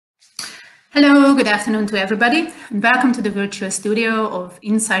Hello, good afternoon to everybody, and welcome to the virtual studio of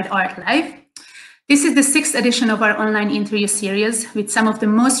Inside Art Live. This is the 6th edition of our online interview series with some of the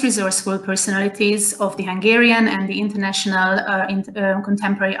most resourceful personalities of the Hungarian and the international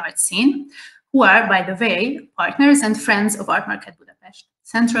contemporary art scene, who are, by the way, partners and friends of Art Market Budapest,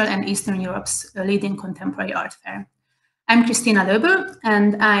 Central and Eastern Europe's leading contemporary art fair. I'm Christina Löbel,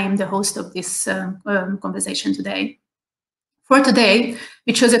 and I'm the host of this conversation today. For today,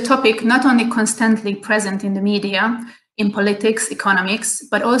 we chose a topic not only constantly present in the media, in politics, economics,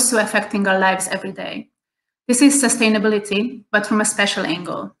 but also affecting our lives every day. This is sustainability, but from a special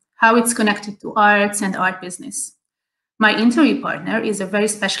angle, how it's connected to arts and art business. My interview partner is a very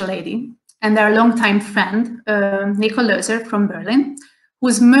special lady and our longtime friend, Nicole from Berlin,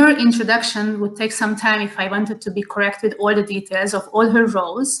 whose mere introduction would take some time if I wanted to be correct with all the details of all her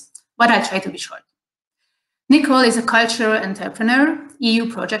roles, but I'll try to be short. Nicole is a cultural entrepreneur,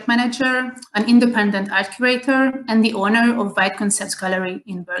 EU project manager, an independent art curator, and the owner of Whiteconcepts Gallery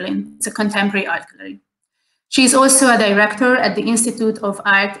in Berlin. It's a contemporary art gallery. She is also a director at the Institute of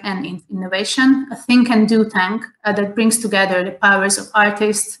Art and Innovation, a think and do tank that brings together the powers of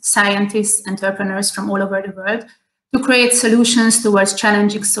artists, scientists, entrepreneurs from all over the world to create solutions towards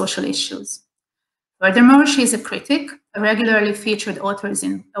challenging social issues. Furthermore, she is a critic, a regularly featured author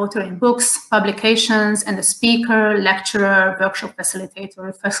in books, publications, and a speaker, lecturer, workshop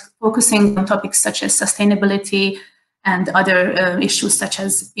facilitator, focusing on topics such as sustainability and other issues such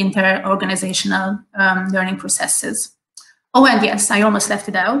as inter-organizational learning processes. Oh, and yes, I almost left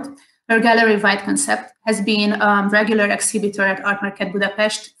it out. Her gallery, Whiteconcepts, has been a regular exhibitor at Art Market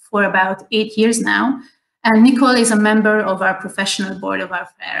Budapest for about 8 years now, and Nicole is a member of our professional board of our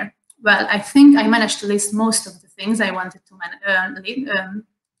fair. Well, I think I managed to list most of the things I wanted to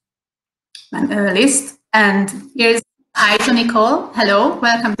list. And here's hi to Nicole. Hello,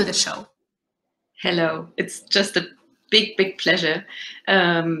 welcome to the show. Hello, it's just a big pleasure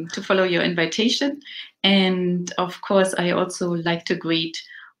to follow your invitation. And of course, I also like to greet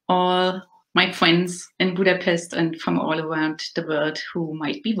all my friends in Budapest and from all around the world who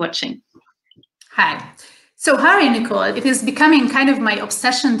might be watching. Hi. So, how are you, Nicole? It is becoming kind of my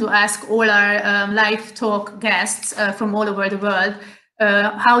obsession to ask all our live talk guests from all over the world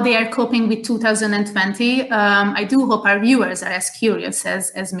how they are coping with 2020. I do hope our viewers are as curious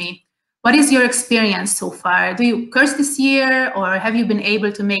as me. What is your experience so far? Do you curse this year, or have you been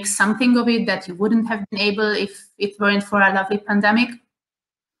able to make something of it that you wouldn't have been able if it weren't for our lovely pandemic?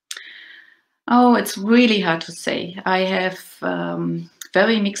 Oh, it's really hard to say. I have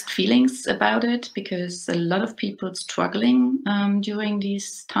very mixed feelings about it because a lot of people struggling during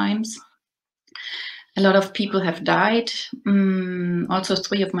these times. A lot of people have died. Also,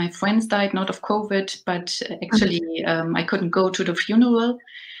 3 of my friends died, not of COVID, but actually I couldn't go to the funeral.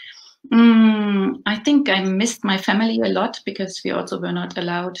 I think I missed my family a lot because we also were not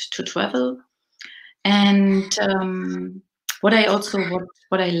allowed to travel. And what I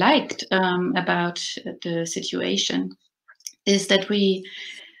liked about the situation is that we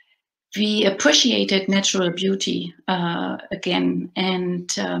appreciated natural beauty again,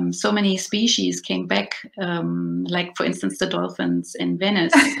 and so many species came back, like for instance the dolphins in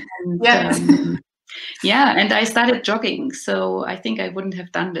Venice. And, and I started jogging, so I think I wouldn't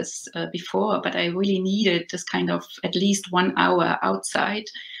have done this before, but I really needed this kind of at least 1 hour outside,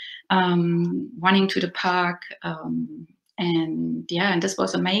 running to the park. And this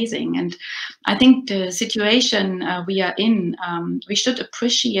was amazing. And I think the situation we are in, we should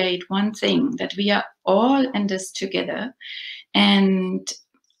appreciate one thing, that we are all in this together. And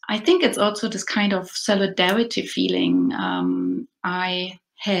I think it's also this kind of solidarity feeling I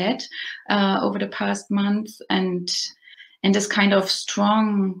had over the past month, and this kind of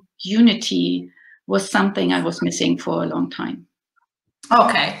strong unity was something I was missing for a long time.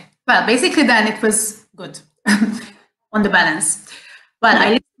 Okay, well, basically then it was good. On the balance. Well, I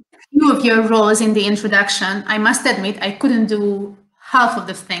listed a few of your roles in the introduction. I must admit, I couldn't do half of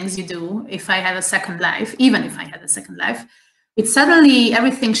the things you do if I had a second life, even if I had a second life. It's suddenly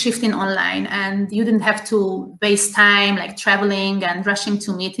everything shifting online and you didn't have to waste time like traveling and rushing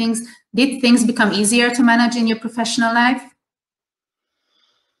to meetings. Did things become easier to manage in your professional life?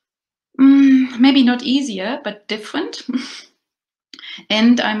 Maybe not easier, but different.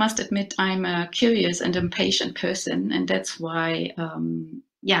 And I must admit, I'm a curious and impatient person. And that's why,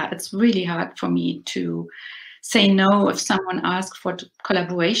 it's really hard for me to say no if someone asks for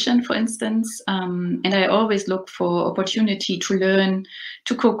collaboration, for instance. And I always look for opportunity to learn,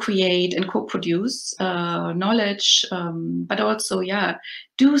 to co-create and co-produce knowledge, but also,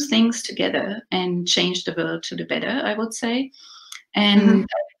 do things together and change the world to the better, I would say. And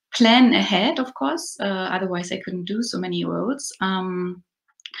plan ahead, of course. Otherwise, I couldn't do so many roads.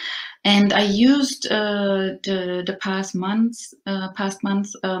 And I used the past months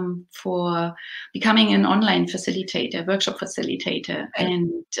for becoming an online facilitator, workshop facilitator.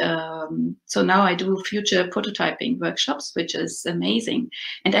 And so now I do future prototyping workshops, which is amazing.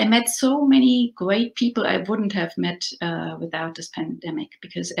 And I met so many great people I wouldn't have met without this pandemic,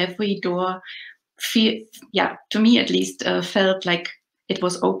 because every door, to me at least, felt like it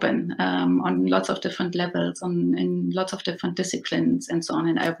was open on lots of different levels, in lots of different disciplines and so on.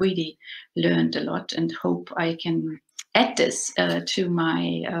 And I really learned a lot, and hope I can add this to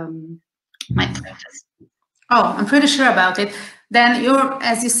my my practice. Oh, I'm pretty sure about it. Then you're,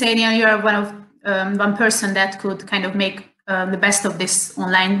 as you say, you're one person that could kind of make the best of this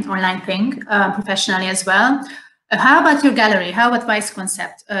online thing professionally as well. How about your gallery? How about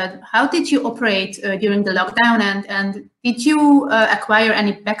Whiteconcepts? How did you operate during the lockdown? And did you acquire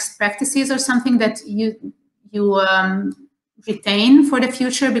any best practices or something that you retain for the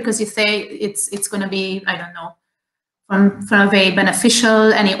future? Because you say it's going to be, I don't know, from a very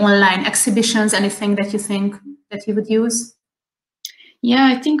beneficial. Any online exhibitions? Anything that you think that you would use? Yeah,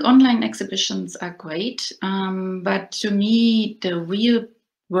 I think online exhibitions are great, but to me, the real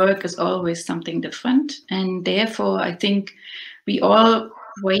work is always something different, and therefore I think we all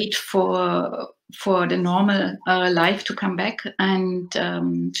wait for the normal life to come back, and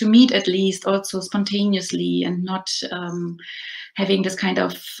to meet at least also spontaneously, and not having this kind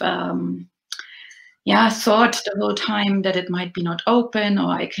of thought the whole time that it might be not open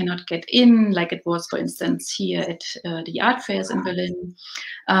or I cannot get in, like it was, for instance, here at the art fairs in Berlin.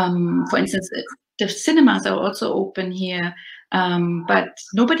 For instance, the cinemas are also open here, but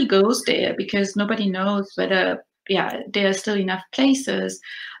nobody goes there because nobody knows whether there are still enough places,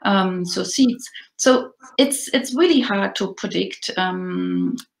 so seats. So it's really hard to predict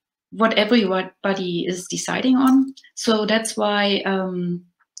what everybody is deciding on. So that's why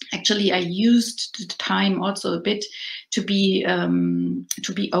actually I used the time also a bit to be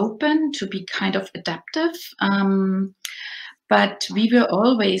open, to be kind of adaptive. But we were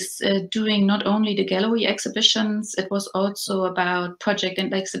always doing not only the gallery exhibitions, it was also about project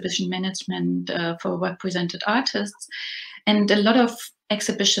and exhibition management for represented artists. And a lot of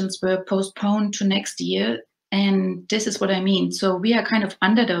exhibitions were postponed to next year. And this is what I mean. So we are kind of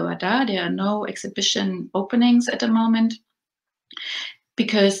under the radar. There are no exhibition openings at the moment,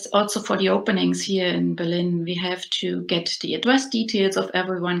 because also for the openings here in Berlin, we have to get the address details of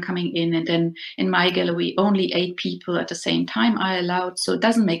everyone coming in. And then in my gallery, only 8 people at the same time are allowed. So it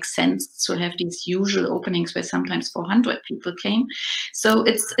doesn't make sense to have these usual openings where sometimes 400 people came. So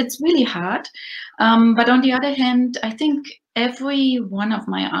it's really hard. But on the other hand, I think every one of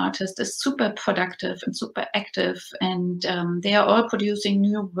my artists is super productive and super active, and they are all producing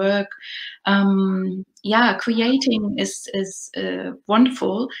new work. Creating is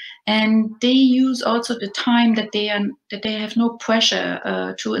wonderful, and they use also the time that they have no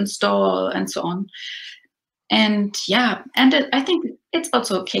pressure to install and so on. And I think it's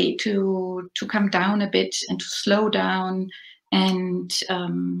also okay to come down a bit and to slow down, and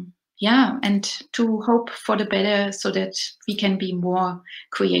and to hope for the better, so that we can be more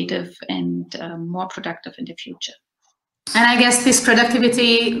creative and more productive in the future. And I guess this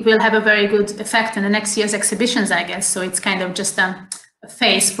productivity will have a very good effect in the next year's exhibitions, I guess. So it's kind of just a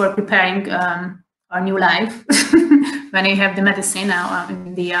phase for preparing our new life when you have the medicine now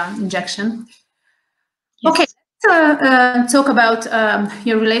in the injection. Yes. Okay. Talk about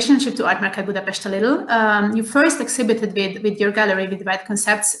your relationship to Art Market Budapest a little. You first exhibited with your gallery with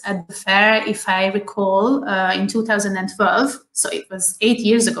Whiteconcepts at the fair, if I recall, in 2012. So it was 8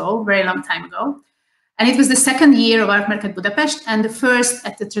 years ago, very long time ago. And it was the second year of Art Market Budapest and the first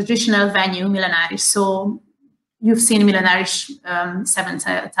at the traditional venue, Millenaris. So you've seen Millenaris 7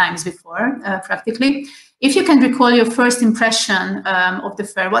 times before, practically. If you can recall your first impression of the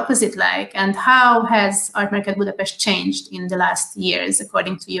fair, what was it like? And how has Art Market Budapest changed in the last years,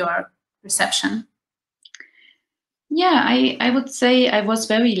 according to your perception? Yeah, I would say I was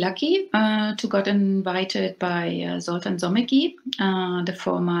very lucky to got invited by Zoltán Zomegi, the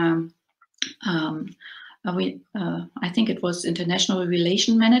former I think it was international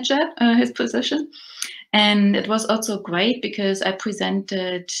relation manager, his position. And it was also great because I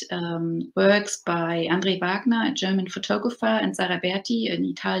presented works by André Wagner, a German photographer, and Sara Berti, an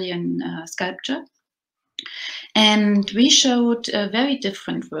Italian sculptor. And we showed a very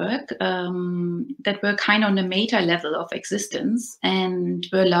different work that were kind of on the meta level of existence and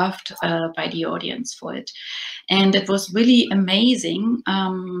were loved by the audience for it. And it was really amazing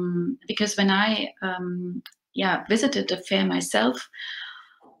because when I visited the fair myself,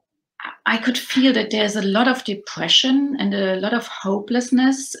 I could feel that there's a lot of depression and a lot of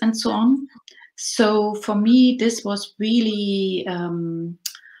hopelessness and so on. So for me, this was really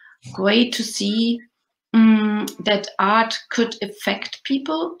great to see that art could affect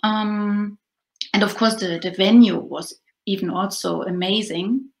people. And of course, the venue was even also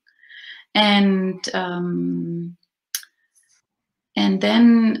amazing. And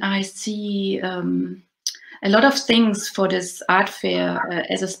then I see a lot of things for this art fair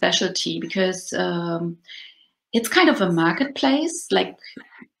as a specialty, because it's kind of a marketplace like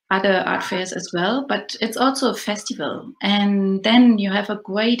other art fairs as well, but it's also a festival. And then you have a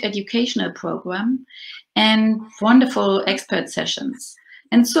great educational program and wonderful expert sessions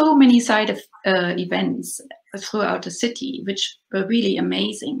and so many side events throughout the city, which were really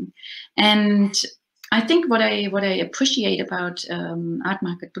amazing. And I think what I appreciate about Art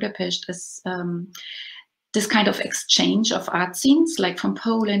Market Budapest is this kind of exchange of art scenes, like from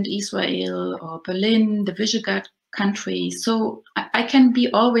Poland, Israel, or Berlin, the Visegrad country. So I can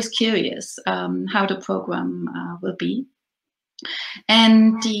be always curious how the program will be.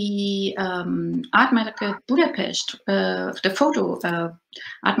 And the Art Market Budapest, the photo,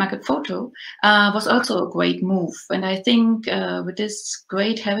 Art Market photo, was also a great move. And I think with this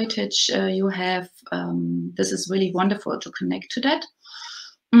great heritage you have, this is really wonderful to connect to that.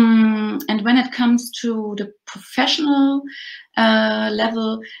 And when it comes to the professional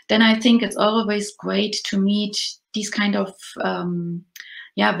level, then I think it's always great to meet these kind of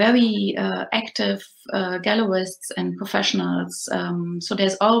very active gallerists and professionals. So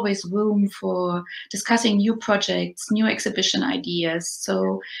there's always room for discussing new projects, new exhibition ideas.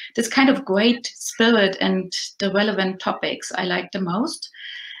 So this kind of great spirit and the relevant topics I like the most.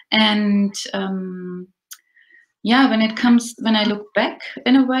 And when I look back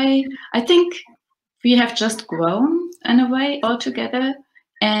in a way, I think we have just grown in a way altogether.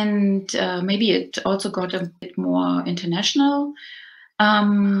 And maybe it also got a bit more international.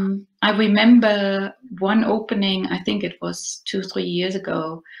 I remember one opening, I think it was 2-3 years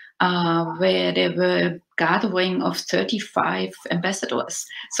ago, where there were a gathering of 35 ambassadors.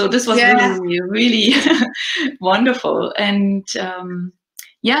 So this was really, really wonderful. And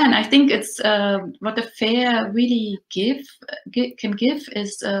and I think it's what the fair really can give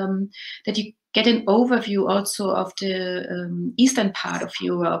is that you get an overview also of the eastern part of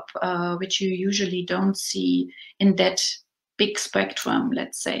Europe, which you usually don't see in that big spectrum,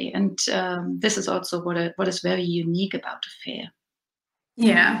 let's say. And this is also what is very unique about the fair.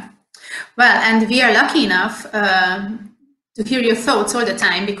 Yeah. Well, and we are lucky enough to hear your thoughts all the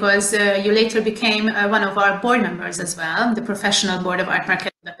time, because you later became one of our board members as well, the professional board of Art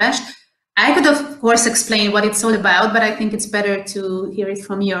Market Budapest. I could, of course, explain what it's all about, but I think it's better to hear it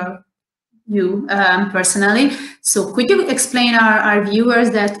from you personally. So could you explain our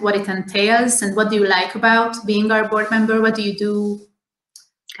viewers that what it entails and what do you like about being our board member? What do you do?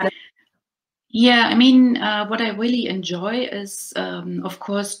 Yeah, I mean, what I really enjoy is, of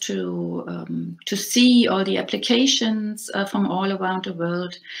course, to see all the applications from all around the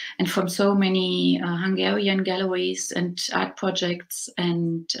world and from so many Hungarian galleries and art projects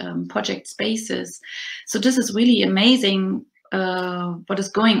and project spaces. So this is really amazing what is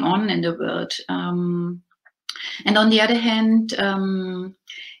going on in the world. And on the other hand,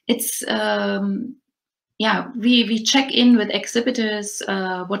 it's we check in with exhibitors,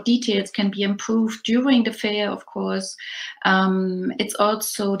 what details can be improved during the fair, of course. It's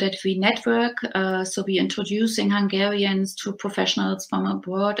also that we network, so we're introducing Hungarians to professionals from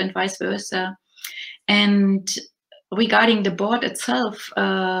abroad and vice versa. And regarding the board itself,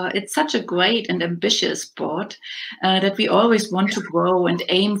 it's such a great and ambitious board that we always want to grow and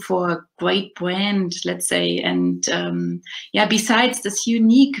aim for a great brand, let's say. And besides this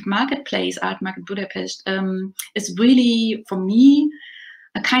unique marketplace, Art Market Budapest is really, for me,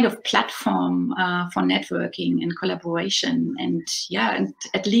 a kind of platform for networking and collaboration. And and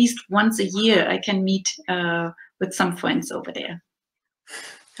at least once a year, I can meet with some friends over there.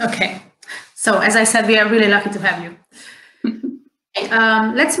 Okay. So, as I said, we are really lucky to have you.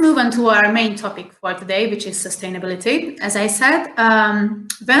 Let's move on to our main topic for today, which is sustainability. As I said,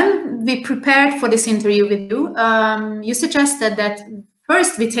 when we prepared for this interview with you, you suggested that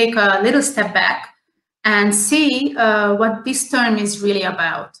first we take a little step back and see what this term is really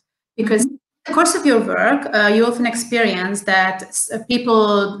about. Because in the course of your work, you often experience that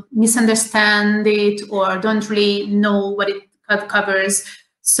people misunderstand it or don't really know what it covers.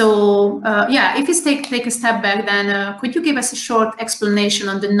 So, if you take a step back, then could you give us a short explanation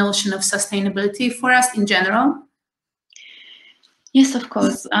on the notion of sustainability for us in general? Yes, of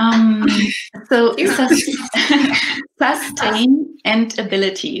course. So sustain and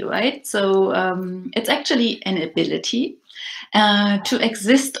ability, right? So it's actually an ability to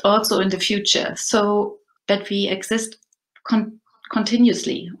exist also in the future, so that we exist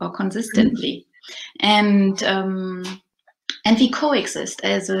continuously or consistently, and we coexist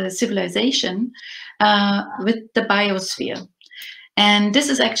as a civilization with the biosphere. And this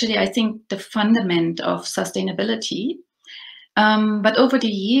is actually, I think, the fundament of sustainability. But over the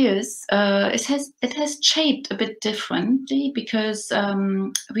years, it has shaped a bit differently, because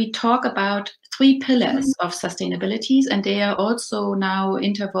we talk about 3 pillars of sustainability, and they are also now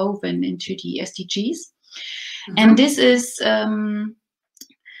interwoven into the SDGs. And this is the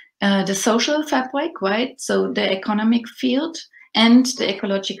social fabric, right? So the economic field and the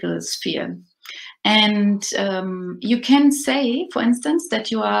ecological sphere. And you can say, for instance,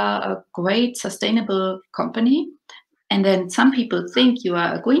 that you are a great sustainable company. And then some people think you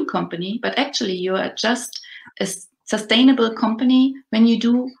are a green company, but actually you are just a sustainable company when you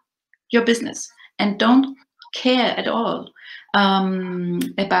do your business and don't care at all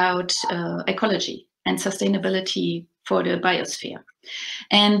about ecology and sustainability for the biosphere.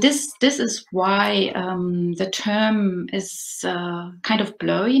 And this is why the term is kind of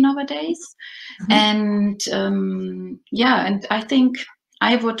blurry nowadays. And and I think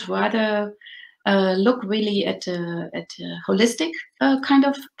I would rather look really at a holistic kind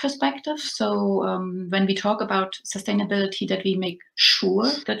of perspective. So when we talk about sustainability, that we make sure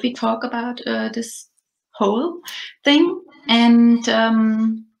that we talk about this whole thing, and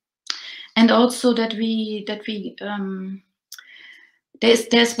also that we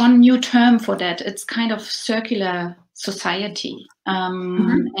there's one new term for that. It's kind of circular society,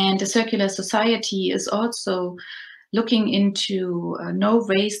 and the circular society is also looking into no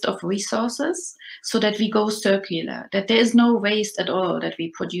waste of resources, so that we go circular, that there is no waste at all that we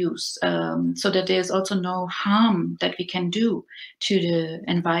produce, so that there's also no harm that we can do to the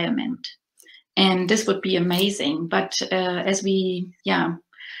environment. And this would be amazing. But as we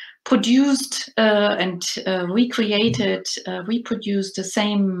produced and reproduced the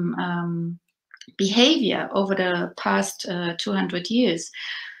same behavior over the past 200 years,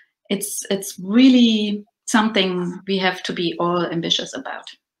 it's really something we have to be all ambitious about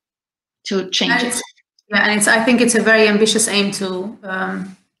to change it. Yeah, and I think it's a very ambitious aim to.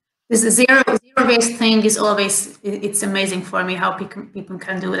 This zero waste thing is always, it's amazing for me how people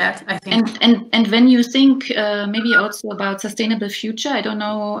can do that, I think. And when you think maybe also about sustainable future, I don't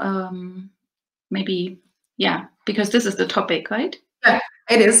know, maybe, because this is the topic, right? Yeah,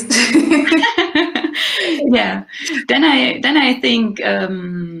 it is. Yeah. Then I think,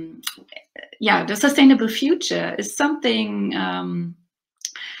 the sustainable future is something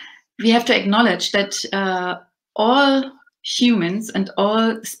we have to acknowledge, that all humans and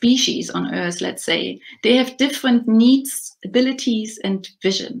all species on Earth, let's say, they have different needs, abilities, and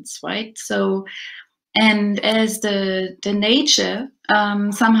visions, right? So, and as the nature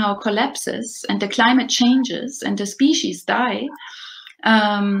somehow collapses and the climate changes and the species die,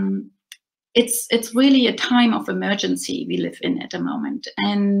 it's really a time of emergency we live in at the moment.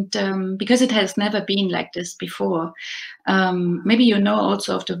 And because it has never been like this before. Maybe you know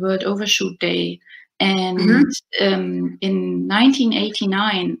also of the World Overshoot Day. And in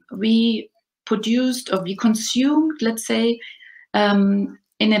 1989, we produced, or we consumed, let's say, in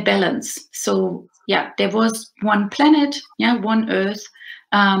a balance. So there was one planet, one Earth,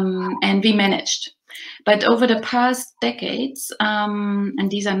 and we managed. But over the past decades, and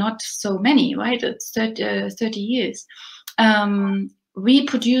these are not so many, right? It's 30 years. We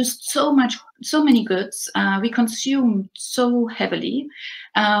produced so many goods. We consumed so heavily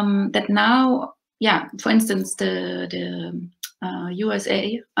that now, for instance, the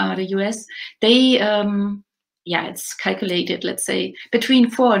USA, the US, they, it's calculated, let's say,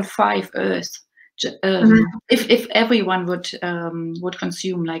 between 4 and 5 Earths, if everyone would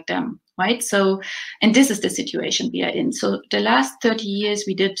consume like them, right? So, and this is the situation we are in. So the last 30 years,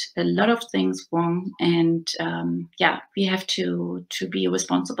 we did a lot of things wrong, and we have to be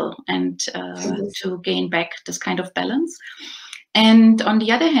responsible and to gain back this kind of balance. And on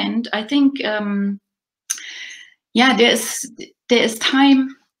the other hand, I think, there is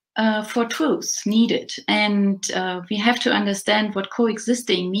time for truth needed, and we have to understand what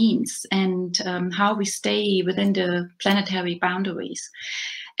coexisting means, and how we stay within the planetary boundaries.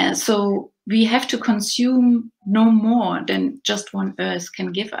 So we have to consume no more than just one Earth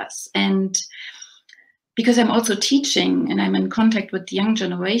can give us. And because I'm also teaching and I'm in contact with young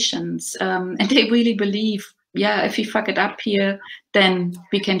generations, and they really believe yeah, if we fuck it up here, then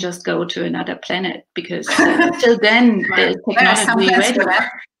we can just go to another planet, because till then there's technology ready.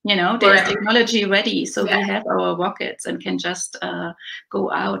 You know, there's technology ready, so we have our rockets and can just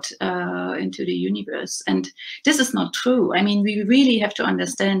go out into the universe. And this is not true. I mean, we really have to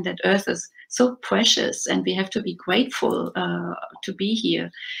understand that Earth is so precious, and we have to be grateful to be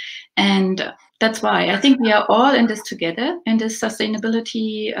here. And that's why I think we are all in this together, in this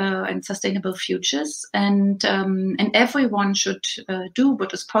sustainability and sustainable futures, and everyone should do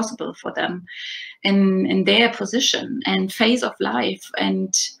what is possible for them in their position and phase of life,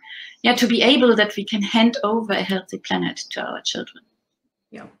 and yeah, to be able that we can hand over a healthy planet to our children.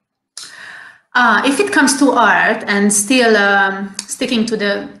 Yeah. If it comes to art, and still sticking to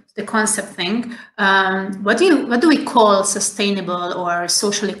the concept thing, what do we call sustainable or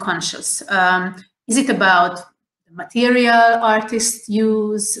socially conscious? Is it about the material artists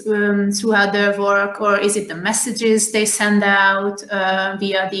use throughout their work, or is it the messages they send out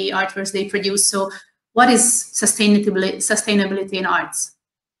via the artworks they produce? So what is sustainability in arts?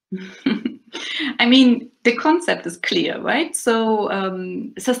 I mean, the concept is clear, right? So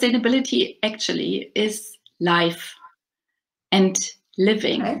sustainability actually is life and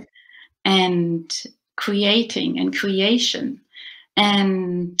living. Okay. And creating and creation.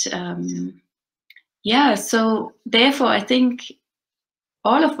 And yeah, so therefore I think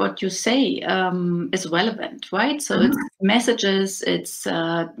all of what you say is relevant, right? So it's messages, it's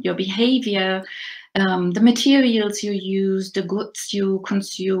your behavior, the materials you use, the goods you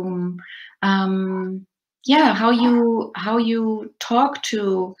consume, yeah, how you talk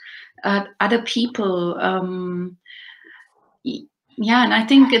to other people. Yeah, and I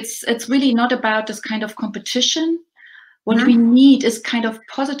think it's really not about this kind of competition. What we need is kind of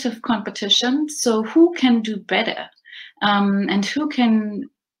positive competition. So who can do better, and who can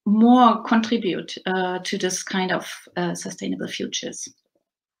more contribute to this kind of sustainable futures?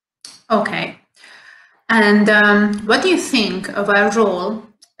 Okay. And what do you think of our role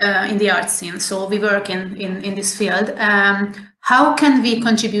in the art scene? So we work in this field. How can we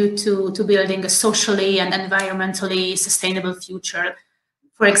contribute to building a socially and environmentally sustainable future?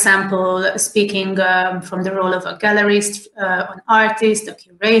 For example, speaking from the role of a gallerist, an artist, a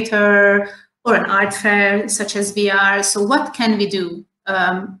curator, or an art fair, such as we are. So what can we do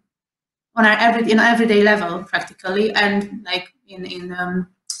on our everyday level, practically, and like in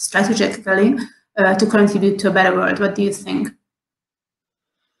strategically, to contribute to a better world? What do you think?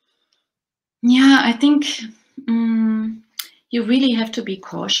 Yeah, I think you really have to be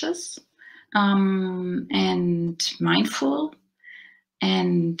cautious and mindful.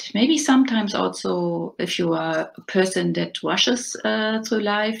 And maybe sometimes also, if you are a person that rushes through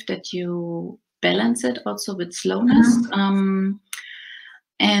life, that you balance it also with slowness.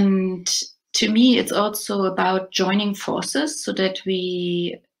 And to me, it's also about joining forces so that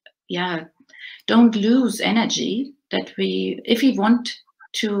we, yeah, don't lose energy. That we, if we want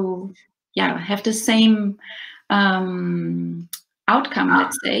to, yeah, have the same outcome,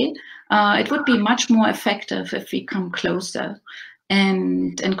 let's say, it would be much more effective if we come closer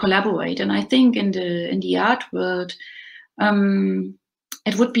and collaborate. And I think in the art world,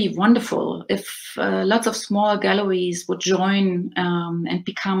 it would be wonderful if lots of small galleries would join and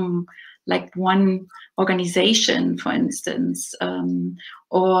become like one organization, for instance,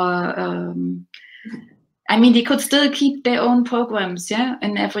 or I mean, they could still keep their own programs, yeah,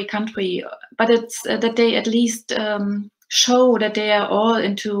 in every country, but it's that they at least show that they are all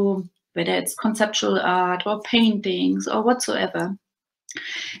into, whether it's conceptual art or paintings or whatsoever.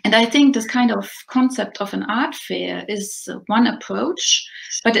 And I think this kind of concept of an art fair is one approach,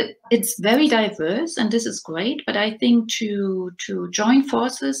 but it's very diverse, and this is great. But I think to join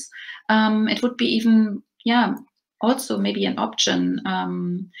forces, it would be even, yeah, also maybe an option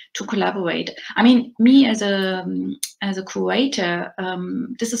to collaborate. I mean, me as a curator,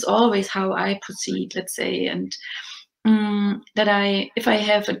 this is always how I proceed, let's say, and that if I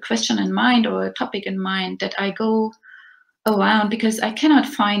have a question in mind or a topic in mind, that I go around, because I cannot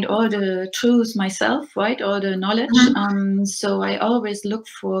find all the truths myself, right? All the knowledge. So I always look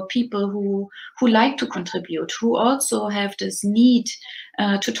for people who like to contribute, who also have this need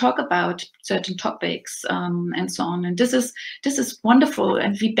to talk about certain topics and so on. And this is wonderful,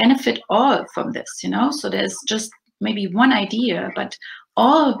 and we benefit all from this, you know. So there's just maybe one idea, but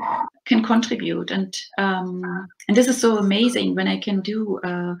all can contribute, and this is so amazing when I can do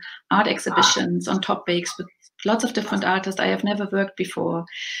art exhibitions on topics with lots of different artists I have never worked before.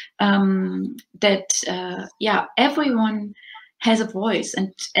 Yeah, everyone has a voice,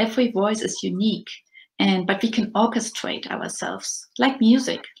 and every voice is unique. But we can orchestrate ourselves like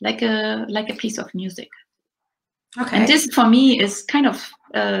music, like a piece of music. Okay. And this for me is kind of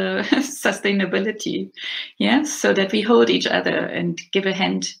sustainability, yeah, so that we hold each other and give a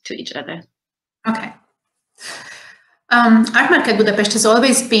hand to each other. Okay. Art Market Budapest has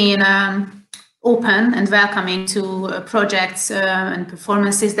always been open and welcoming to projects and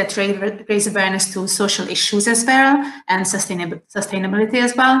performances that raise awareness to social issues as well, and sustainability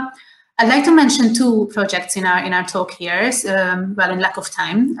as well. I'd like to mention two projects in our talk here. Well, in lack of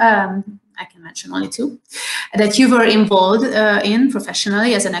time, I can mention only two that you were involved in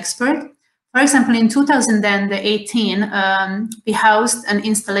professionally as an expert. For example, in 2018, we housed an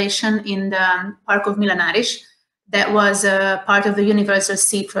installation in the Park of Milenaris that was part of the Universal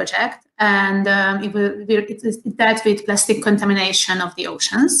Sea project, and it dealt with plastic contamination of the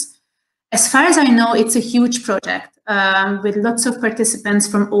oceans. As far as I know, it's a huge project with lots of participants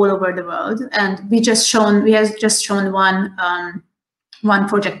from all over the world, and we have just shown one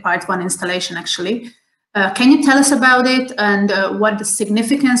project part, one installation actually. Can you tell us about it and what the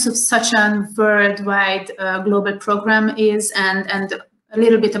significance of such a worldwide global program is, and a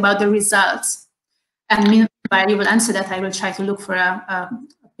little bit about the results? And meanwhile, you will answer that. I will try to look for a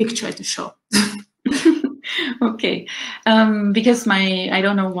picture to show. Okay, because I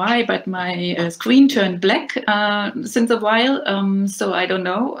don't know why, but my screen turned black since a while, so I don't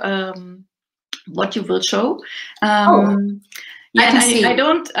know what you will show. Yeah, I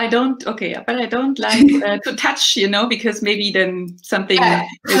don't. Okay, but I don't like to touch, you know, because maybe then something is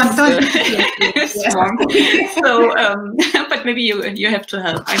wrong. So, but maybe you have to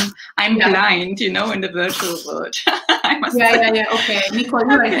help. I'm blind, you know, in the virtual world. I must say. Okay, Nicole,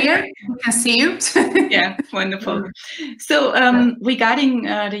 you are here. We can see you. Yeah, wonderful. So, regarding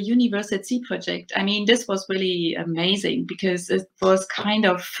the Universal Sea project, I mean, this was really amazing because it was kind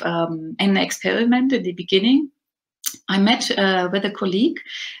of an experiment in the beginning. I met with a colleague,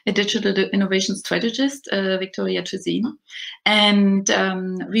 a digital innovation strategist, Victoria Tresino, and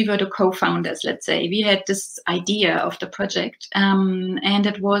we were the co-founders, let's say. We had this idea of the project, and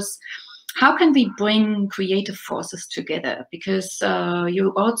it was, how can we bring creative forces together? Because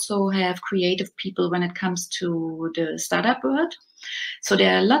you also have creative people when it comes to the startup world. So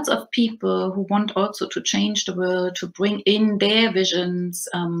there are lots of people who want also to change the world, to bring in their visions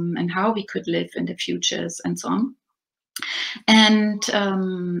and how we could live in the futures and so on. And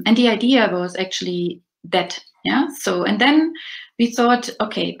the idea was actually that, yeah. So, and then we thought,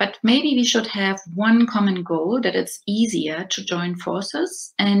 okay, but maybe we should have one common goal, that it's easier to join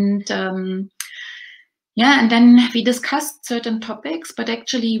forces. And yeah, and then we discussed certain topics, but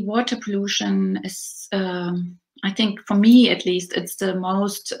actually water pollution is, I think for me at least, it's the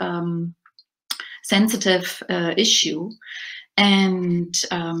most sensitive issue. And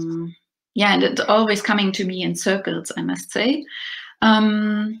yeah, and it's always coming to me in circles, I must say,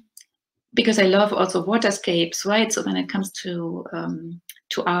 because I love also waterscapes, right? So when it comes to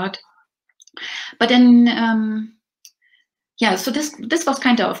art, but then yeah, so this was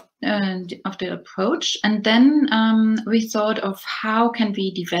kind of the approach, and then we thought of how can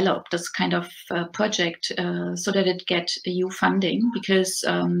we develop this kind of project so that it get EU funding, because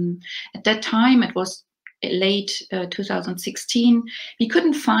at that time it was late 2016, we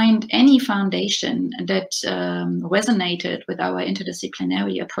couldn't find any foundation that resonated with our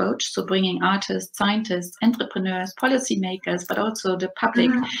interdisciplinary approach. So bringing artists, scientists, entrepreneurs, policymakers, but also the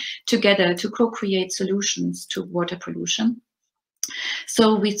public together to co-create solutions to water pollution.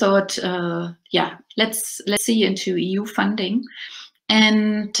 So we thought, yeah, let's see into EU funding.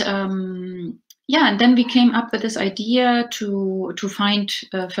 And yeah, and then we came up with this idea to find,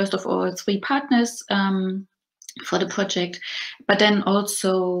 first of all, 3 partners for the project, but then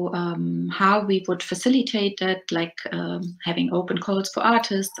also how we would facilitate that, like having open calls for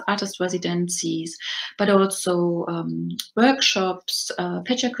artists, artist residencies, but also workshops,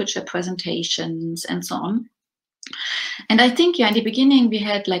 picture presentations, and so on. And I think, yeah, in the beginning we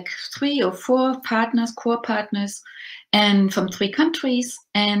had like 3 or 4 partners, core partners, and from 3 countries,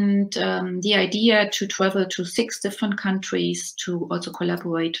 and the idea to travel to 6 different countries to also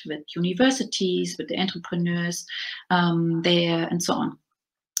collaborate with universities, with the entrepreneurs there, and so on.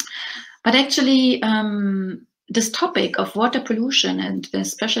 But actually, this topic of water pollution, and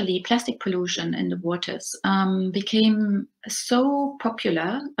especially plastic pollution in the waters, became so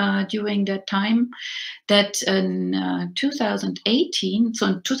popular during that time that in 2018, so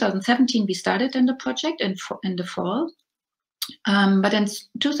in 2017 we started in the project in the fall, but in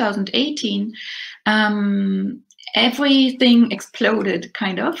 2018 everything exploded,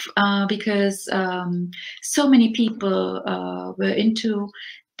 kind of, because so many people were into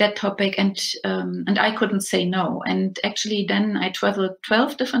that topic, and I couldn't say no. And actually then I traveled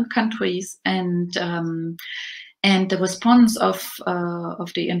 12 different countries, and And the response of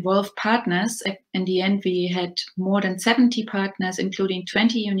the involved partners, in the end, we had more than 70 partners, including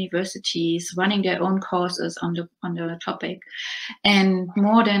 20 universities, running their own courses on the topic. And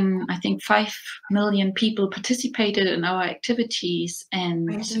more than, I think, 5 million people participated in our activities,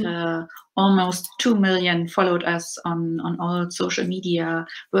 and almost 2 million followed us on all social media,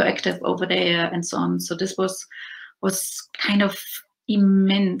 were active over there, and so on. So this was kind of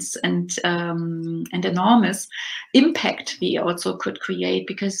immense and enormous impact we also could create,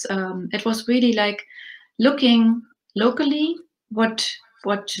 because it was really like looking locally what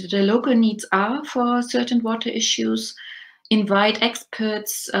the local needs are for certain water issues, invite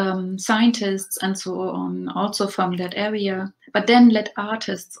experts, scientists, and so on, also from that area, but then let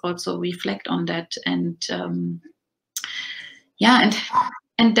artists also reflect on that. And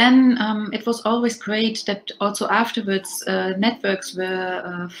and then it was always great that also afterwards networks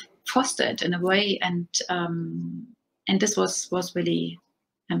were fostered in a way, and this was really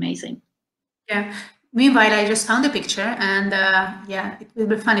amazing. Yeah. Meanwhile, I just found a picture, and yeah, it will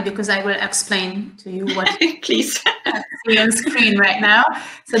be funny because I will explain to you what please see on screen right now.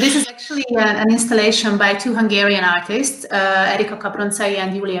 So this is actually an installation by 2 Hungarian artists, Erika Kaproncai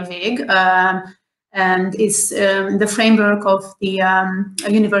and Julia Vég. And it's the framework of the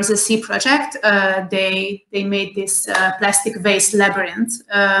Universal Sea project. They made this plastic waste labyrinth,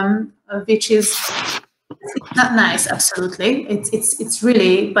 which is not nice, absolutely. It's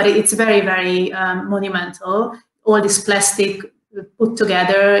really, but it's very, very monumental. All this plastic put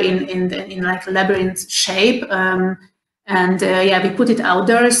together in like a labyrinth shape, and yeah, we put it out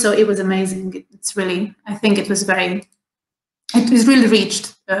there, so it was amazing. It's really, I think it really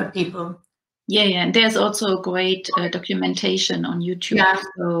reached people. Yeah, and there's also great documentation on YouTube. Yeah.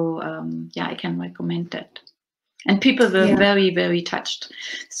 So yeah, I can recommend that. And people were very, very touched.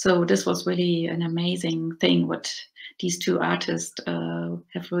 So this was really an amazing thing what these 2 artists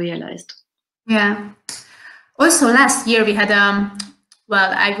have realized. Yeah. Also, last year we had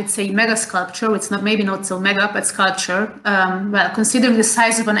well, I would say mega sculpture. It's maybe not so mega, but sculpture. Well, considering the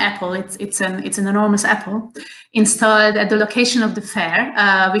size of an apple, it's an enormous apple, installed at the location of the fair,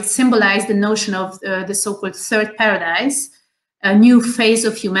 which symbolized the notion of the so-called third paradise, a new phase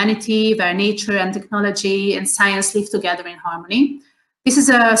of humanity where nature and technology and science live together in harmony. This is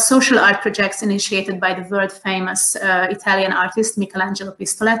a social art project initiated by the world-famous Italian artist Michelangelo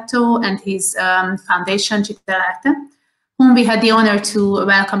Pistoletto and his foundation Città dell'Arte, whom we had the honor to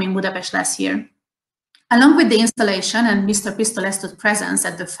welcome in Budapest last year. Along with the installation and Mr. Pistoletto's presence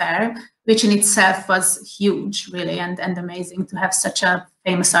at the fair, which in itself was huge, really, and amazing to have such a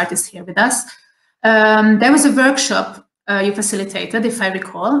famous artist here with us, there was a workshop you facilitated, if I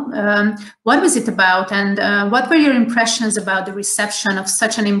recall. What was it about, and what were your impressions about the reception of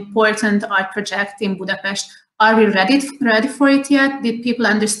such an important art project in Budapest? Are we ready for it yet? Did people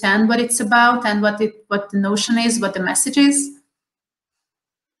understand what it's about and what the notion is, what the message is?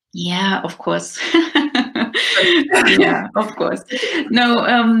 Yeah, of course. Yeah, of course. No,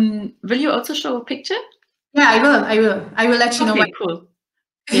 will you also show a picture? Yeah, I will. I will let you know. Okay, cool.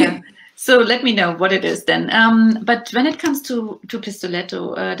 Yeah. So let me know what it is then. But when it comes to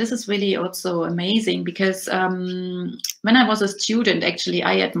Pistoletto, this is really also amazing, because when I was a student, actually,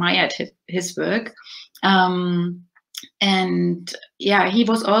 I admired his work. And yeah, he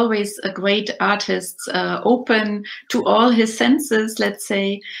was always a great artist, open to all his senses, let's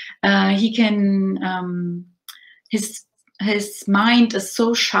say. He can, his mind is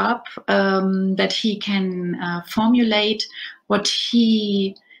so sharp that he can formulate what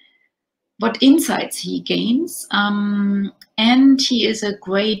insights he gains, and he is a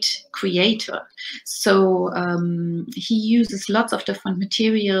great creator. So he uses lots of different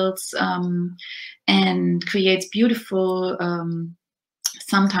materials and creates beautiful,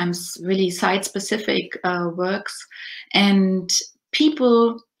 sometimes really site-specific works. And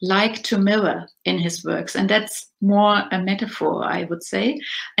people like to mirror in his works, and that's more a metaphor, I would say,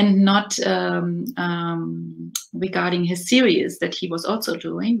 and not regarding his series that he was also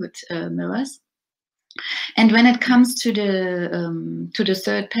doing with mirrors. And when it comes to the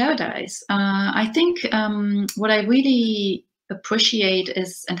third paradise, I think what I really appreciate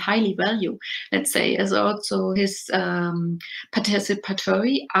is, and highly value, let's say, is also his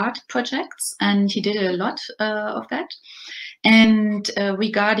participatory art projects, and he did a lot of that. And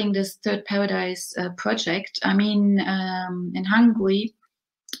regarding this third paradise project, I mean, in Hungary,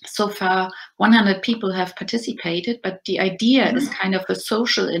 so far 100 people have participated, but the idea is kind of a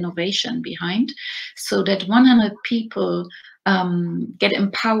social innovation behind, so that 100 people get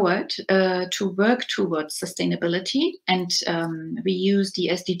empowered to work towards sustainability. And we use the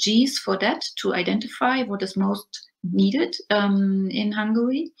SDGs for that to identify what is most needed in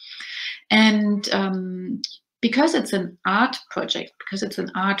Hungary. And because it's an art project, because it's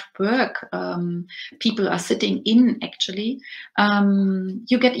an artwork, people are sitting in actually,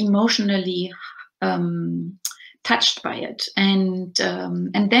 you get emotionally touched by it. And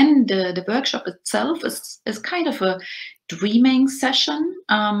then the workshop itself is kind of a dreaming session,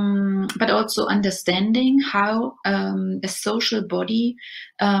 but also understanding how a social body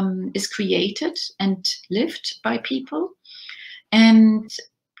is created and lived by people. And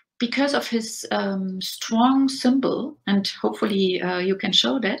because of his strong symbol, and hopefully you can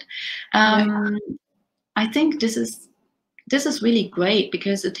show that, I think this is really great,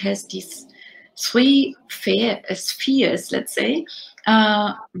 because it has these three spheres, let's say.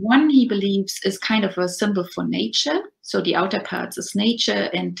 One, he believes, is kind of a symbol for nature. So the outer part is nature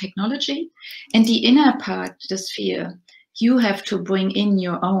and technology. And the inner part, the sphere, you have to bring in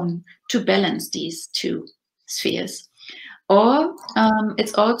your own to balance these two spheres. Or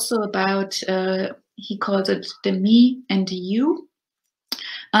it's also about, he calls it the me and the you.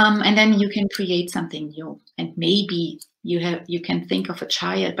 And then you can create something new. And maybe you can think of a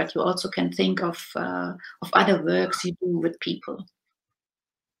child, but you also can think of other works you do with people.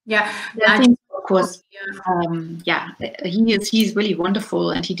 Yeah, I think, of course, he's really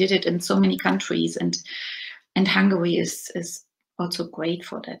wonderful, and he did it in so many countries, and Hungary is also great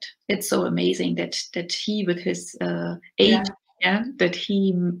for that. It's so amazing that he, with his age, that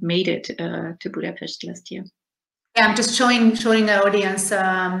he made it to Budapest last year. Yeah, I'm just showing the audience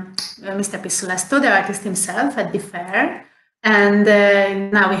Mr. Pissulesto, the artist himself, at the fair. And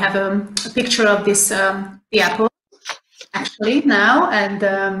now we have a picture of this, the apple, actually, now, and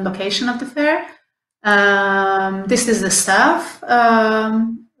the location of the fair. This is the staff.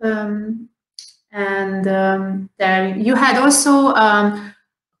 There you had also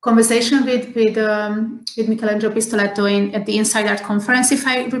conversation with Michelangelo Pistoletto at the Inside Art conference, if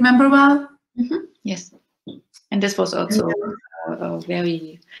I remember well. Mm-hmm. Yes. And this was also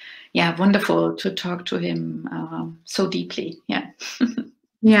very, wonderful to talk to him so deeply. Yeah.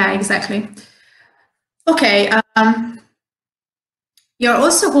 Yeah, exactly. Okay. You're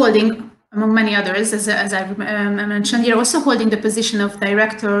also holding, among many others, as I mentioned, you're also holding the position of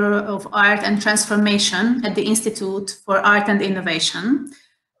Director of Art and Transformation at the Institute for Art and Innovation,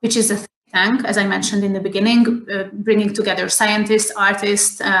 which is a think tank, as I mentioned in the beginning, bringing together scientists,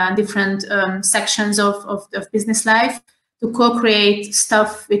 artists, different sections of business life to co-create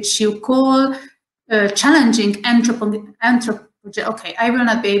stuff which you call challenging okay, I will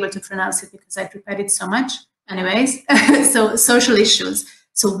not be able to pronounce it because I prepared it so much. Anyways, so social issues.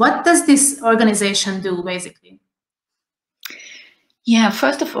 So what does this organization do, basically? Yeah,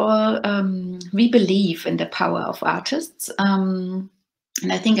 first of all, we believe in the power of artists. And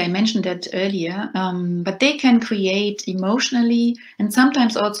I think I mentioned that earlier, but they can create emotionally and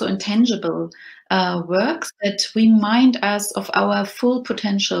sometimes also intangible works that remind us of our full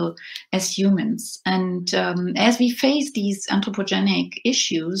potential as humans. And as we face these anthropogenic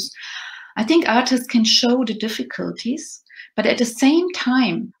issues, I think artists can show the difficulties, but at the same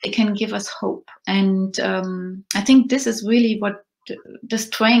time, they can give us hope. And I think this is really what the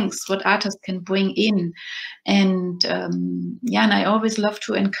strengths, what artists can bring in. And and I always love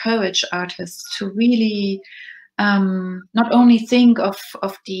to encourage artists to really not only think of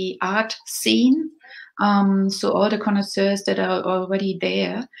the art scene, so all the connoisseurs that are already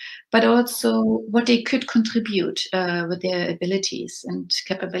there, but also what they could contribute with their abilities and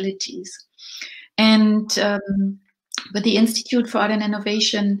capabilities. And with the Institute for Art and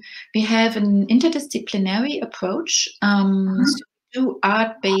Innovation, we have an interdisciplinary approach. So we do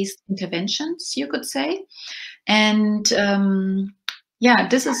art-based interventions, you could say. And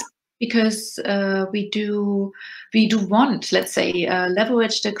this is because we do want, let's say,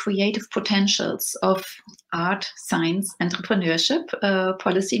 leverage the creative potentials of art, science, entrepreneurship,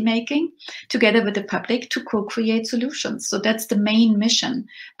 policy making, together with the public to co-create solutions. So that's the main mission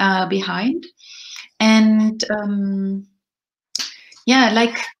behind. And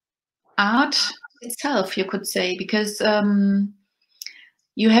like art itself, you could say, because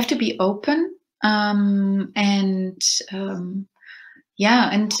you have to be open and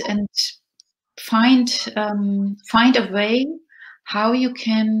find a way how you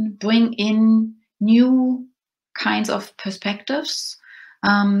can bring in new kinds of perspectives,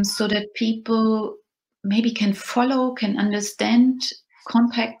 so that people maybe can follow, can understand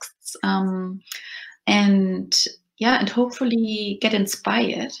contexts, and hopefully get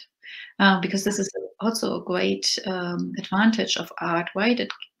inspired. because this is also a great advantage of art, right?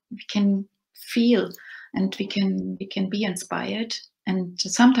 That we can feel and we can be inspired. And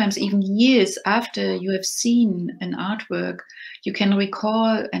sometimes even years after you have seen an artwork, you can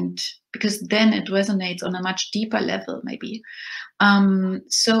recall, and because then it resonates on a much deeper level, maybe.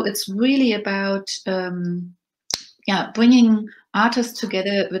 So it's really about bringing artists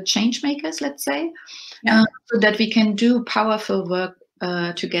together with change makers, let's say, so that we can do powerful work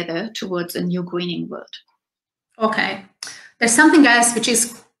together towards a new greening world. Okay, there's something else which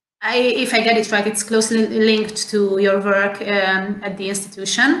is, if I get it right, it's closely linked to your work at the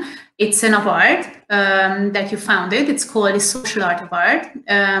institution. It's an award that you founded. It's called the Social Art Award,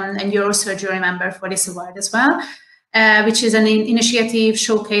 and you're also a jury member for this award as well, which is an initiative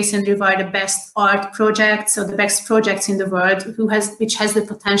showcase and reward the best art projects, or the best projects in the world which has the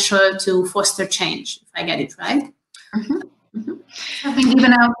potential to foster change, if I get it right. I've been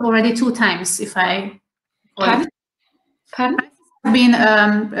given out already 2 times, if I... Pardon? Have been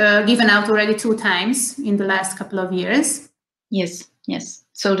given out already 2 times in the last couple of years. Yes.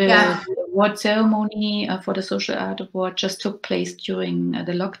 So the award ceremony for the Social Art Award just took place during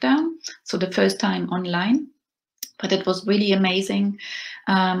the lockdown. So the first time online, but it was really amazing.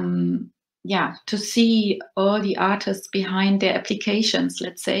 To see all the artists behind their applications,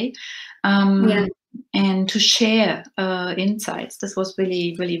 let's say, and to share insights. This was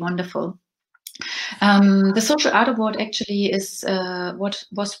really, really wonderful. The Social Art Award actually is what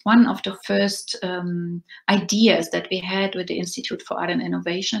was one of the first ideas that we had with the Institute for Art and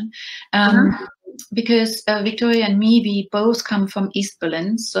Innovation, because Victoria and me, we both come from East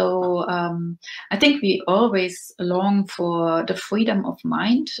Berlin, so I think we always long for the freedom of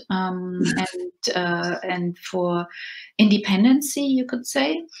mind and for independency, you could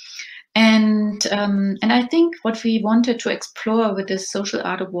say. And I think what we wanted to explore with this Social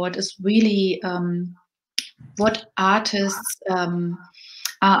Art Award is really what artists are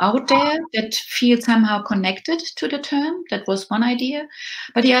out there that feel somehow connected to the term. That was one idea.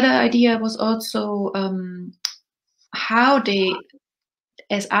 But the other idea was also how they,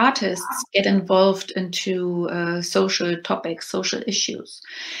 as artists, get involved into social topics, social issues.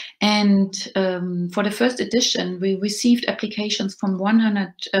 And for the first edition, we received applications from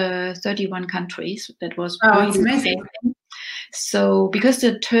 131 countries. That was really amazing. So because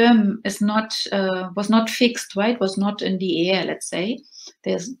the term is not was not fixed, right? Was not in the air, let's say.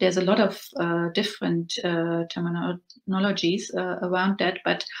 There's a lot of different terminologies around that,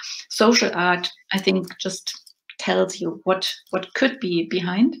 but social art, I think, just tells you what could be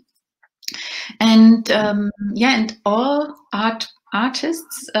behind. And and all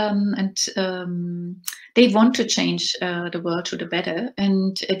artists they want to change the world to the better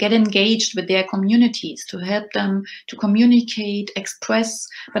and get engaged with their communities to help them to communicate, express,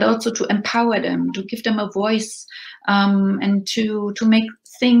 but also to empower them, to give them a voice, and to make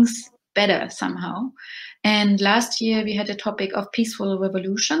things better somehow. And last year we had a topic of peaceful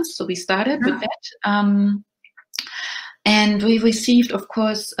revolutions, so we started with that. And we received, of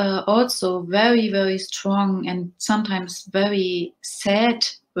course, also very, very strong and sometimes very sad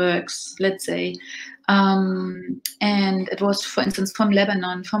works, let's say. And it was, for instance, from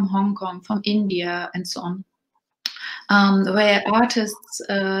Lebanon, from Hong Kong, from India, and so on, where artists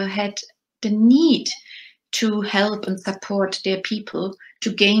had the need to help and support their people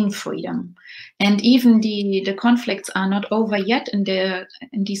to gain freedom. And even the conflicts are not over yet in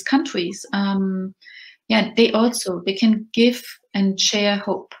these countries. They can give and share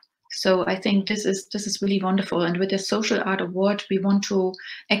hope. So I think this is really wonderful. And with the Social Art Award, we want to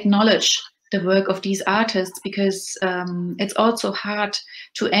acknowledge the work of these artists, because it's also hard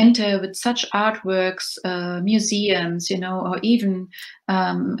to enter with such artworks, museums, or even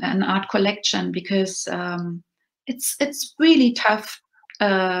an art collection, because it's really tough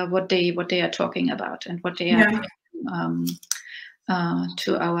what they are talking about and what they are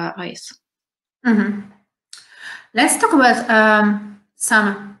to our eyes. Mm-hmm. Let's talk about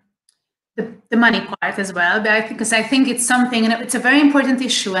the money part as well, because I think it's something, and it's a very important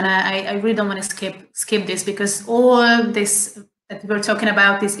issue, and I really don't want to skip this, because all this that we're talking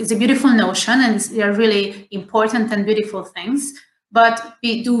about is a beautiful notion, and they are really important and beautiful things. But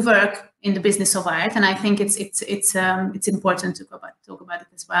we do work in the business of art, and I think it's important to talk about it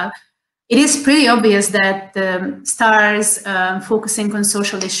as well. It is pretty obvious that the stars focusing on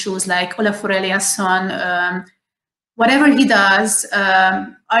social issues like Olafur Eliasson, whatever he does,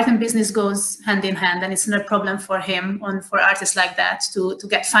 art and business goes hand in hand, and it's not a problem for him, for artists like that, to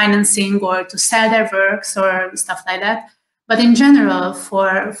get financing or to sell their works or stuff like that. But in general,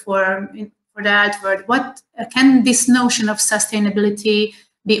 for the art world, what can this notion of sustainability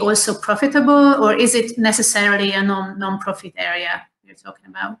be also profitable, or is it necessarily a non-profit area you're talking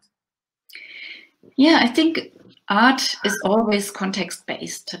about? Yeah, I think art is always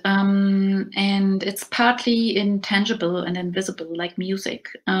context-based, and it's partly intangible and invisible, like music.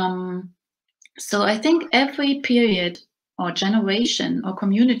 So I think every period or generation or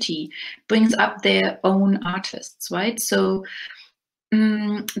community brings up their own artists, right? So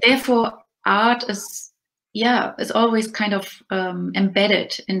therefore, art is always kind of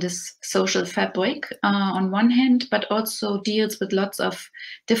embedded in this social fabric on one hand, but also deals with lots of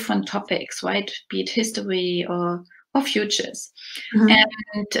different topics, right? Be it history or futures.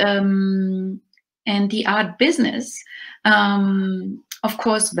 And the art business, of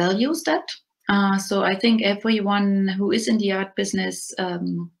course, values that. So I think everyone who is in the art business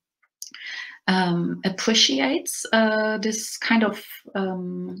appreciates this kind of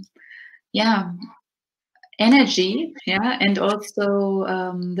energy, and also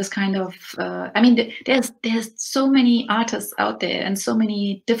this kind of I mean, there's so many artists out there and so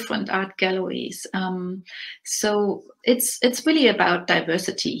many different art galleries, so it's really about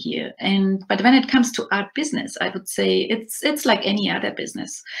diversity here. But when it comes to art business, I would say it's like any other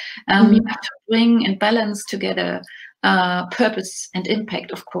business. You have to bring and balance together purpose and impact,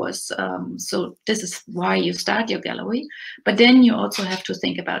 of course. So this is why you start your gallery, but then you also have to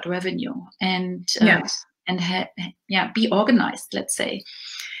think about revenue and be organized, let's say.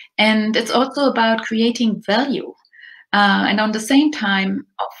 And it's also about creating value, and on the same time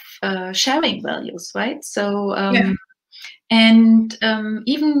of sharing values, right? So and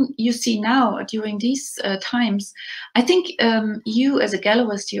even you see now during these times, I think you as a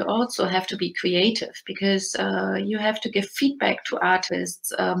gallerist, you also have to be creative, because you have to give feedback to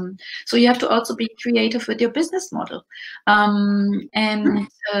artists. So you have to also be creative with your business model. And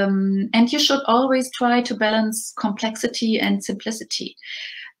you should always try to balance complexity and simplicity.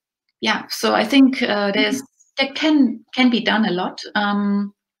 Yeah, so I think there can be done a lot.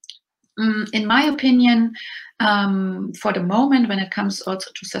 In my opinion, for the moment, when it comes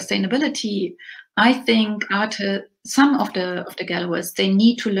also to sustainability, I think some of the gallerists, they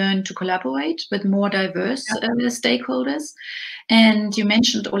need to learn to collaborate with more diverse stakeholders. And you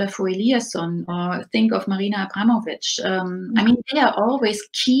mentioned Olafur Eliasson, or think of Marina Abramovic. I mean, they are always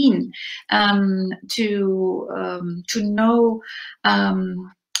keen to know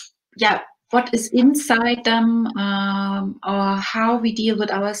what is inside them, or how we deal with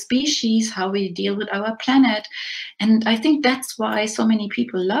our species, how we deal with our planet. And I think that's why so many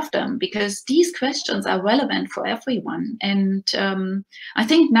people love them, because these questions are relevant for everyone. And I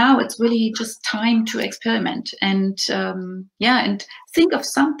think now it's really just time to experiment and and think of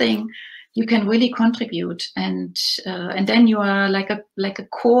something you can really contribute, and then you are like a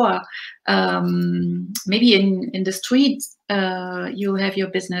core. Maybe in the streets you have your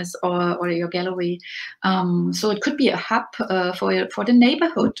business or your gallery, so it could be a hub for the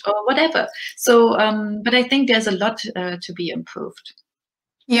neighborhood or whatever. So, but I think there's a lot to be improved.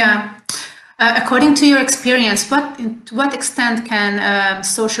 Yeah. According to your experience, to what extent can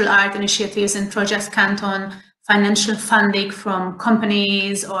social art initiatives and projects count on financial funding from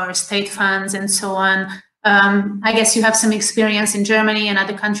companies or state funds and so on? I guess you have some experience in Germany and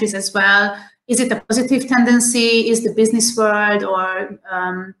other countries as well. Is it a positive tendency? Is the business world or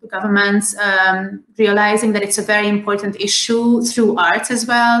the governments realizing that it's a very important issue through arts as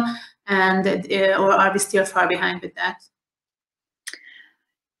well? And or are we still far behind with that?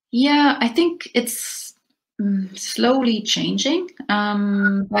 Yeah, I think it's slowly changing.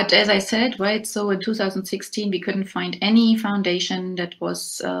 But as I said, right, so in 2016, we couldn't find any foundation that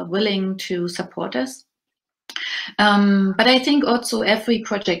was willing to support us. But I think also every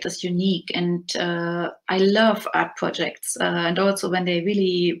project is unique, and I love art projects, and also when they're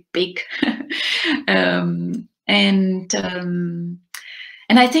really big. And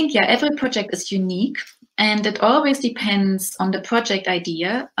I think, every project is unique. And it always depends on the project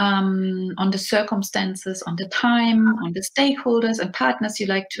idea, on the circumstances, on the time, on the stakeholders and partners you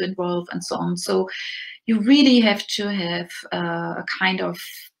like to involve, and so on. So you really have to have a kind of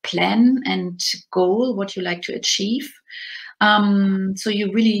plan and goal, what you like to achieve. So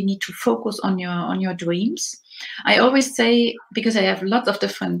you really need to focus on your dreams. I always say, because I have lots of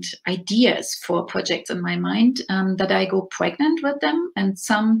different ideas for projects in my mind, that I go pregnant with them, and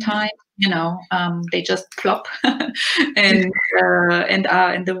sometimes, they just plop and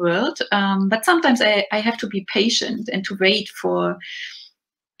are in the world. But sometimes I have to be patient and to wait for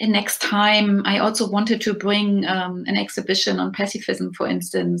the next time. I also wanted to bring an exhibition on pacifism, for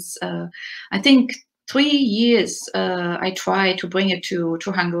instance. I think 3 years I tried to bring it to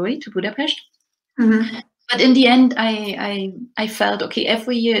Hungary, to Budapest. Mm-hmm. But in the end, I felt, okay,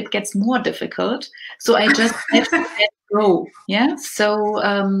 every year it gets more difficult, so I just have to let go. Yeah. So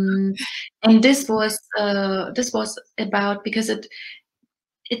and this was about, because it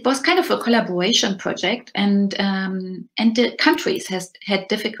was kind of a collaboration project, and the countries had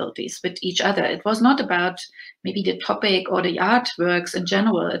difficulties with each other. It was not about maybe the topic or the artworks in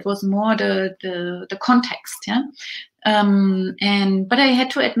general. It was more the context. Yeah. But I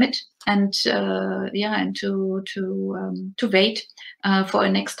had to admit and to wait for a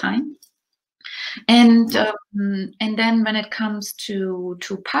next time. And then when it comes to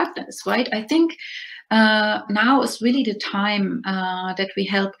partners, right? I think now is really the time that we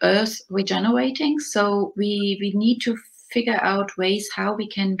help Earth regenerating. So we need to figure out ways how we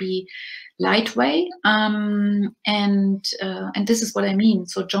can be lightweight, and this is what I mean.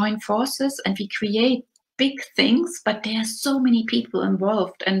 So join forces and we create big things, but there are so many people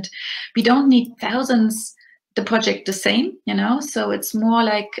involved, and we don't need thousands the project the same, you know. So it's more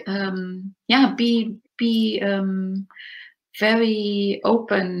like be very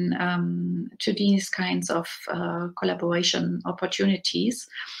open to these kinds of collaboration opportunities,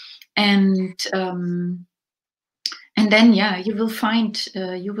 and then you will find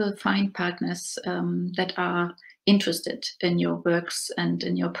partners that are interested in your works and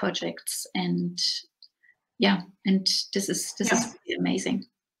in your projects, and this is really amazing.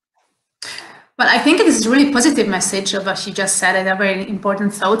 Well, I think it is a really positive message of what you just said, and very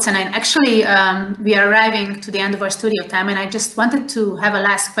important thoughts. And actually, we are arriving to the end of our studio time, and I just wanted to have a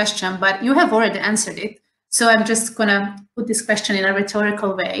last question, but you have already answered it. So I'm just gonna put this question in a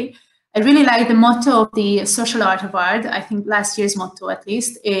rhetorical way. I really like the motto of the Social Art of Art. I think last year's motto, at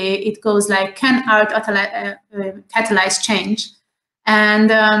least, it goes like, can art catalyze change?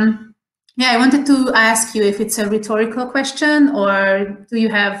 And I wanted to ask you if it's a rhetorical question, or do you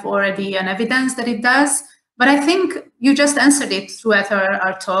have already an evidence that it does? But I think you just answered it throughout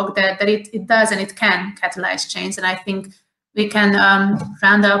our talk, that it does and it can catalyze change. And I think we can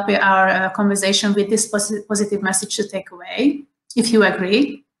round up our conversation with this positive message to take away, if you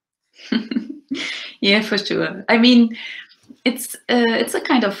agree. Yeah, for sure. I mean, it's a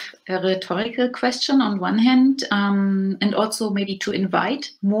kind of a rhetorical question on one hand, and also maybe to invite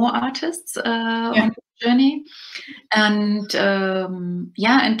more artists on the journey, and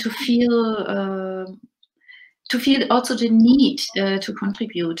and to feel also the need to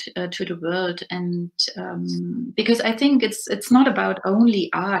contribute to the world, and because I think it's not about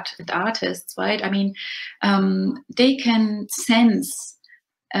only art and artists, right? I mean, they can sense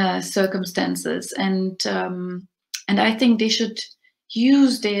circumstances, and I think they should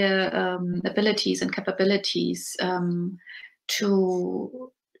use their abilities and capabilities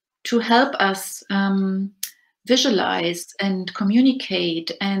to help us visualize and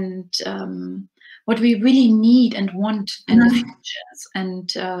communicate, and what we really need and want in the futures.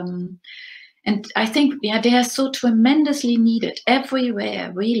 And I think they are so tremendously needed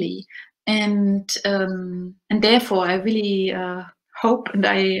everywhere, really. And therefore, I really hope, and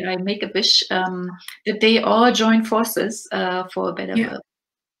I make a wish that they all join forces for a better world.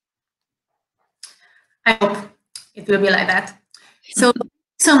 I hope it will be like that. So thank you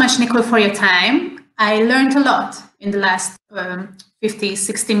so much, Nicole, for your time. I learned a lot in the last 50,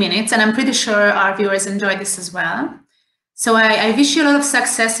 60 minutes, and I'm pretty sure our viewers enjoyed this as well. So I wish you a lot of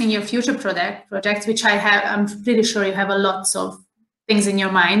success in your future projects, which I'm pretty sure you have a lot of things in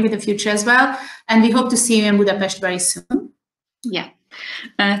your mind in the future as well. And we hope to see you in Budapest very soon. Yeah.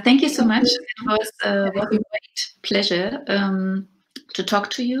 Thank you so much. It was a great pleasure to talk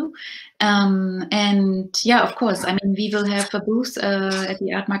to you. And of course, I mean, we will have a booth at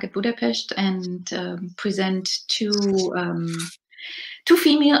the Art Market Budapest and present two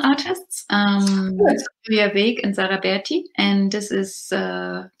female artists, Julia Weg and Sarah Berti, and this is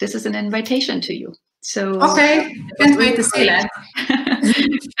an invitation to you. So okay, can't wait to see that.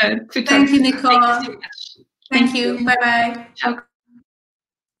 Thank you, Nicole. Thank you. Bye-bye. Ciao.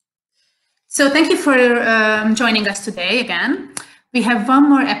 So thank you for joining us today again. We have one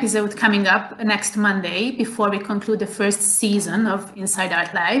more episode coming up next Monday before we conclude the first season of Inside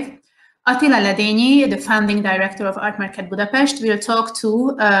Art Live. Attila Ledényi, the founding director of Art Market Budapest, will talk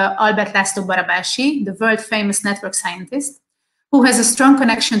to Albert László Barabási, the world-famous network scientist, who has a strong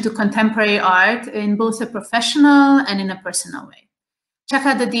connection to contemporary art in both a professional and in a personal way. Check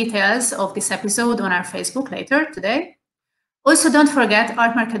out the details of this episode on our Facebook later today. Also, don't forget,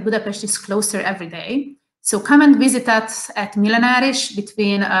 Art Market Budapest is closer every day. So come and visit us at Millenáris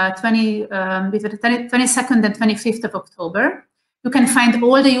between the 22nd and 25th of October. You can find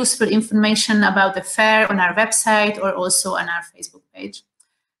all the useful information about the fair on our website or also on our Facebook page.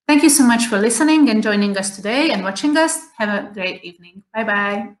 Thank you so much for listening and joining us today and watching us. Have a great evening.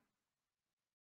 Bye-bye.